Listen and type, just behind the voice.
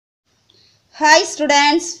Hi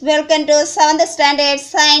students, welcome to 7th standard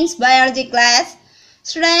science biology class.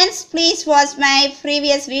 Students, please watch my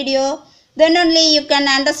previous video, then only you can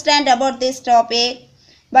understand about this topic.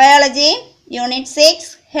 Biology, Unit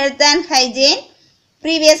 6, Health and Hygiene.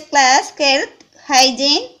 Previous class, Health,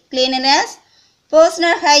 Hygiene, Cleanliness,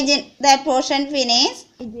 Personal Hygiene, that portion finished.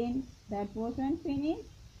 Hygiene, that portion finished.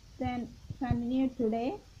 Then continue today.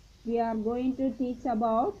 We are going to teach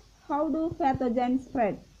about how do pathogens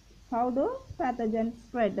spread. How do pathogens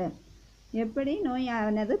spread? எப்படி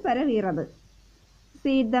நோயானது பரவுகிறது?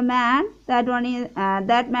 See the man,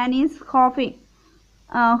 that man is coughing.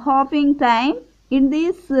 Coughing time. In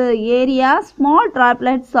this area, small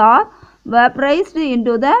droplets are vaporized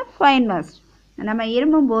into the fine mist. நம்ம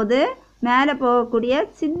இருமும்போது மேலே போகக்கூடிய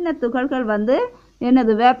சின்ன துகள்கள் வந்து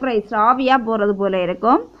என்னது வேப்பரைஸ்ட் ஆவியாக போகிறது போல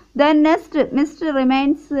இருக்கும். Then mist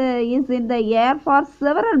remains is in the air for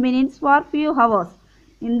several minutes for few hours.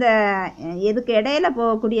 இந்த இதுக்கு இடையில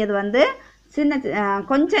போகக்கூடியது வந்து சின்ன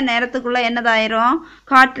கொஞ்ச நேரத்துக்குள்ளே என்னதாயிரும்,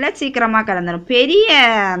 காட்டில் சீக்கிரமாக கலந்துடும். பெரிய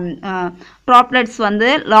ட்ராப்லெட்ஸ் வந்து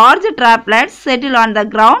large droplets settle on the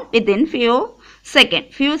ground within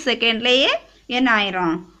few செகண்ட்லேயே என்ன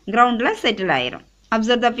ஆயிரும், கிரவுண்டில் செட்டில் ஆயிரும்.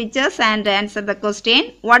 Observe the pictures and answer the question.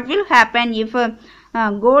 What will happen if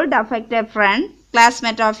cold affect a friend,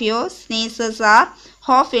 classmate of yours, sneezes or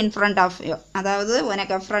half in front of you? அதாவது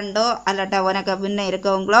உனக்கு ஃப்ரெண்டோ அல்லட்டா உனக்கு முன்ன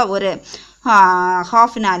இருக்கவங்களோ ஒரு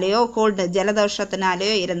ஹாஃப்னாலேயோ gold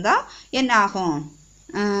ஜலதோஷத்தினாலேயோ இருந்தால் என்ன ஆகும்,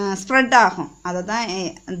 ஸ்ப்ரெட் ஆகும். அதை தான்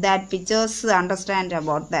that pictures understand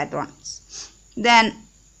about that one. Then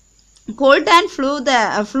cold and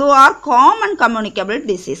flu are common communicable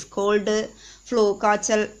disease. Gold, flu,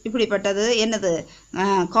 காய்ச்சல் இப்படிப்பட்டது என்னது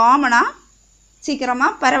காமனாக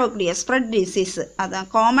சீக்கிரமாக பரவக்கூடிய ஸ்ப்ரெட் டிசீஸ், அதான்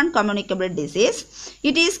common communicable disease.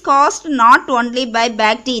 It is cost not only by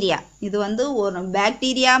bacteria. இது வந்து ஒரு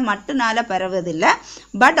bacteria மட்டும்னால பரவுவதில்லை,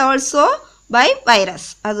 but also by virus.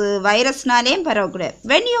 அது வைரஸ்னாலேயும் பரவக்கூடிய.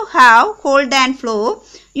 When you have gold and flu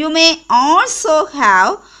you may also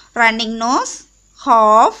have running nose,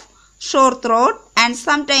 cough, sore throat and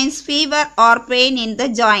sometimes fever or pain in the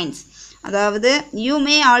joints. அதாவது you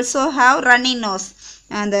may also have runny nose.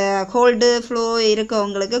 அந்த gold flu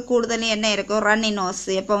இருக்கவங்களுக்கு கூடுதல் என்ன இருக்கும், runny nose,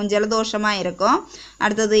 எப்பவும் ஜலதோஷமாக இருக்கும்.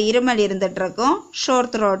 அடுத்தது இருமல் இருந்துகிட்ருக்கும். ஷோர்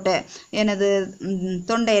த்ரோட்டு எனது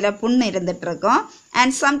தொண்டையில் புண்ணு இருந்துகிட்ருக்கும்.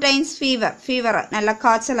 அண்ட் சம்டைம்ஸ் ஃபீவர் நல்லா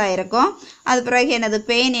காய்ச்சலாக இருக்கும். அது பிறகு எனது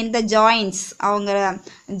பெயின் இன் த ஜாயின்ட்ஸ், அவங்க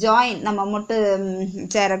ஜாயின் நம்ம முட்டு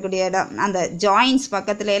சேரக்கூடிய இடம் அந்த ஜாயின்ட்ஸ்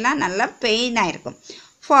பக்கத்துல எல்லாம் நல்லா பெயினாக இருக்கும்.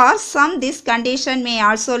 For some this condition may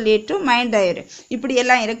also lead to mild diarrhea.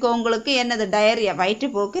 இப்படியெல்லாம் இருக்கவங்களுக்கு என்னது டயரியா,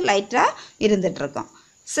 வயிற்றுப்போக்கு லைட்டாக இருந்துகிட்ருக்கும்.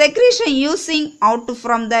 Secretion using out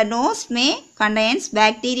from the nose may contains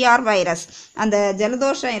bacteria or virus. அந்த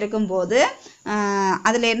ஜலதோஷம் இருக்கும்போது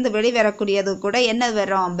அதிலேருந்து வெளிவரக்கூடியது கூட என்ன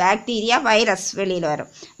வரும், பாக்டீரியா, வைரஸ் வெளியில்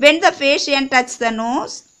வரும். When the patient touch the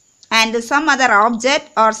nose and some other object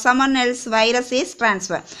or someone else virus is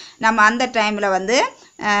transferred. நம்ம அந்த டைமில் வந்து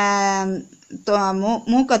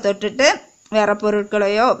மூக்கை தொட்டுட்டு வேறு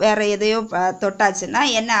பொருட்களையோ வேறு எதையோ தொட்டாச்சுன்னா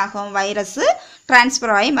என்ன ஆகும், வைரஸு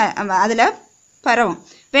டிரான்ஸ்ஃபர் ஆகி அதில் பரவும்.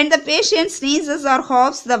 When the patient sneezes or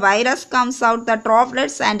coughs, the virus comes out the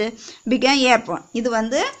droplets and become airborne. இது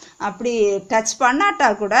வந்து அப்படி டச் பண்ணாட்டா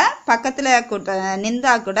கூட பக்கத்தில்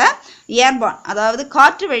நின்றா கூட ஏர்பான், அதாவது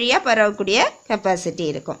காற்று வழியாக பரவக்கூடிய கெப்பாசிட்டி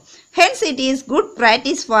இருக்கும். Hence it is good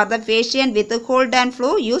practice for the patient with cold and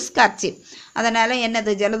flu use kerchief. அதனால்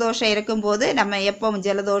என்னது ஜலதோஷம் இருக்கும்போது நம்ம எப்பவும்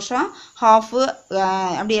ஜலதோஷம் ஹாஃபு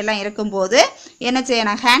அப்படியெல்லாம் இருக்கும்போது என்ன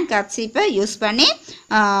செய்யணும், ஹேண்ட் கர்ச்சீப்பை யூஸ் பண்ணி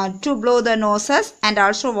to flow the noses and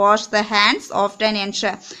also wash the hands often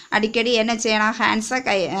ensure. அடிக்கடி என்ன செய்யணும், ஹேண்ட்ஸை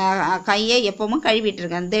கையை எப்பவும்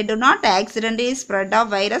கழுவிட்டுருக்கேன். தே to not accidentally spread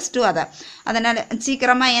of virus to other. அதனால்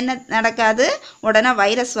சீக்கிரமாக என்ன நடக்காது, உடனே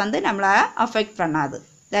வைரஸ் வந்து நம்மளை அஃபெக்ட் பண்ணாது.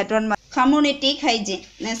 That one community hygiene.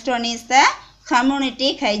 Next one is the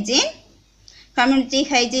community hygiene. Community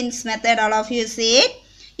hygiene method, all of you see it.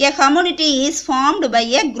 A community is formed by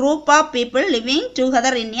a group of people living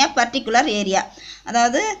together in a particular area.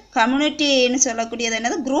 அதாவது கம்யூனிட்டின்னு சொல்லக்கூடியது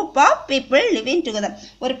என்னது, group of people living together.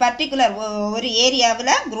 ஒரு particular ஒரு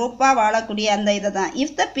ஏரியாவில் குரூப்பாக வாழக்கூடிய அந்த இதை தான்.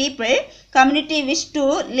 If the people community wish to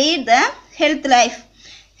lead the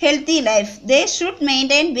healthy life, they should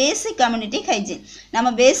maintain basic community hygiene. நம்ம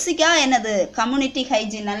பேசிக்காக என்னது கம்யூனிட்டி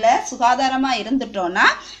ஹைஜீன் நல்ல சுகாதாரமாக இருந்துட்டோன்னா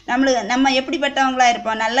நம்ம எப்படிப்பட்டவங்களாக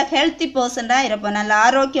இருப்போம், நல்ல ஹெல்த்தி பர்சனாக இருப்போம், நல்ல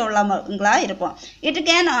ஆரோக்கியம் உள்ளவங்களாக இருப்போம். It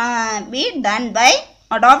can be done by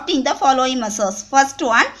adopting the following measures. First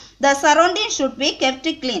one, the surrounding should be kept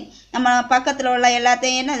clean. நம்ம பக்கத்தில் உள்ள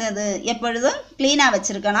எல்லாத்தையும் என்னது எப்பொழுதும் க்ளீனாக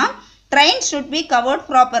வச்சுருக்கணும். Train should be covered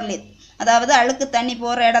properly. அதாவது அழுக்கு தண்ணி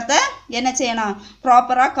போகிற இடத்த என்ன செய்யணும்,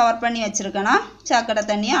 ப்ராப்பராக கவர் பண்ணி வச்சுருக்கணும், சாக்கடை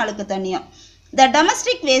தண்ணியும் அழுக்கு தண்ணியும். The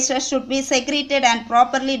domestic waste should be segregated and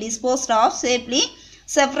properly disposed of safely.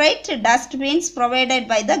 Separate dustbins provided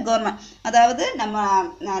by the government. அதாவது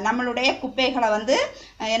நம்மளுடைய குப்பைகளை வந்து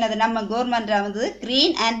என்னது நம்ம கவர்மெண்ட் வந்து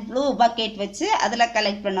க்ரீன் அண்ட் ப்ளூ பக்கெட் வச்சு அதில்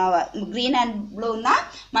கலெக்ட் பண்ணுவாங்க. க்ரீன் அண்ட் ப்ளூன்னா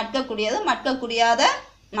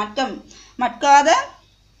மட்காத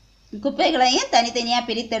குப்பைகளையும் தனித்தனியாக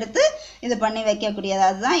பிரித்தெடுத்து இது பண்ணி வைக்கக்கூடியது.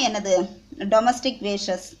 அதுதான் என்னது domestic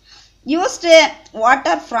wastes. Used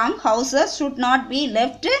water from houses should not be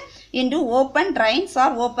left into open drains or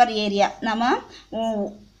open area. நம்ம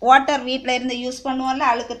வாட்டர் வீட்டில் இருந்து யூஸ் பண்ணுவோம்ல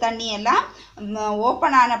அழுக்கு தண்ணி எல்லாம்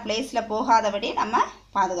ஓப்பனான பிளேஸில் போகாதபடி நம்ம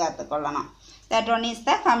பாதுகாத்து கொள்ளணும். That one is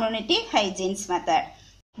the community hygiene method.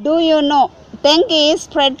 Do you know dengue is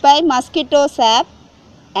spread by mosquito sap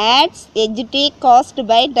Aedes aegypti caused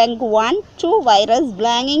by dengue 1-2 virus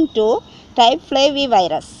belonging to type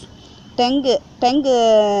flavivirus. dengue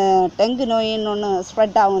நோயின்னு ஒன்று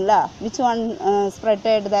ஸ்ப்ரெட் ஆகும்ல, which one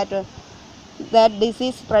spreaded that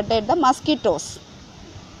disease spreaded the mosquitoes.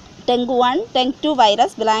 dengue 1, dengue 2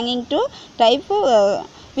 virus belonging to type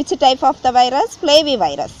which type of the virus?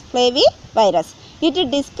 Flavivirus. It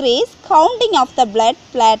decreases counting of the blood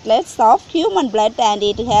platelets of human blood and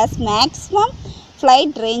it has maximum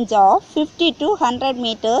flight range of 50 to 100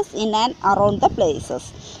 meters in and around the places.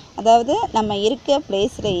 அதாவது நம்ம இருக்க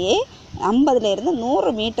பிளேஸ்லேயே 50லேருந்து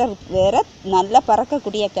 100 metre வேறு நல்லா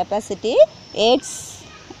பறக்கக்கூடிய capacity AIDS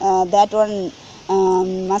that one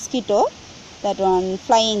mosquito that one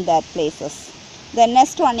fly in that places. The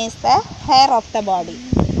next one is the hair of the body.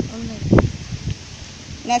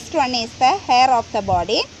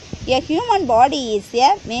 A human body is a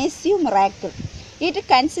massive miracle. It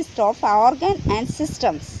consists of organ and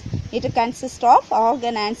systems.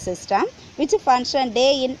 Which function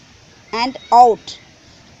day in and out.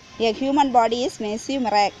 A human body is massive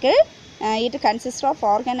miracle. It consists of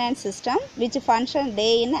organ and system which function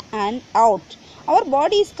day in and out. Our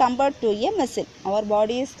body is compared to a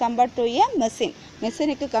machine.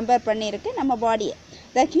 Machine-க்கு compare பண்ணியிருக்கு நம்ம பாடியை.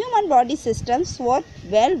 The human body systems work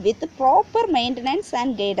well with proper maintenance and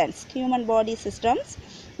guidance.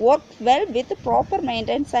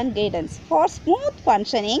 For smooth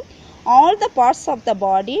functioning, all the parts of the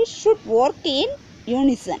body should work in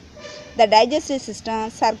unison. The digestive system,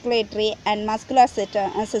 circulatory and muscular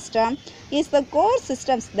system is the core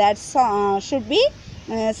systems that should be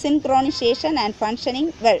synchronization and functioning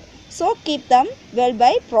well. So keep them well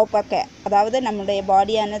by proper care. அதாவது நம்மளுடைய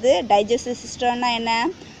பாடியானது digestive சிஸ்டம்னா என்ன,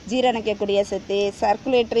 ஜீரணிக்கக்கூடிய சக்தி,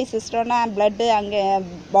 circulatory சிஸ்டம்னா blood அங்கே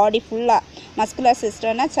பாடி ஃபுல்லாக, muscular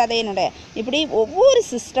சிஸ்டம்னா சதையினுடைய, இப்படி ஒவ்வொரு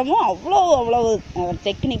சிஸ்டமும் அவ்வளோ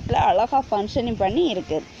டெக்னிக்கில் அழகாக functioning பண்ணி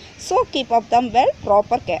இருக்குது. ஸோ கீப் அப் தம் வெல்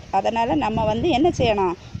ப்ராப்பர் கேர். அதனால் நம்ம வந்து என்ன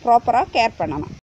செய்யணும், ப்ராப்பராக கேர் பண்ணணும்.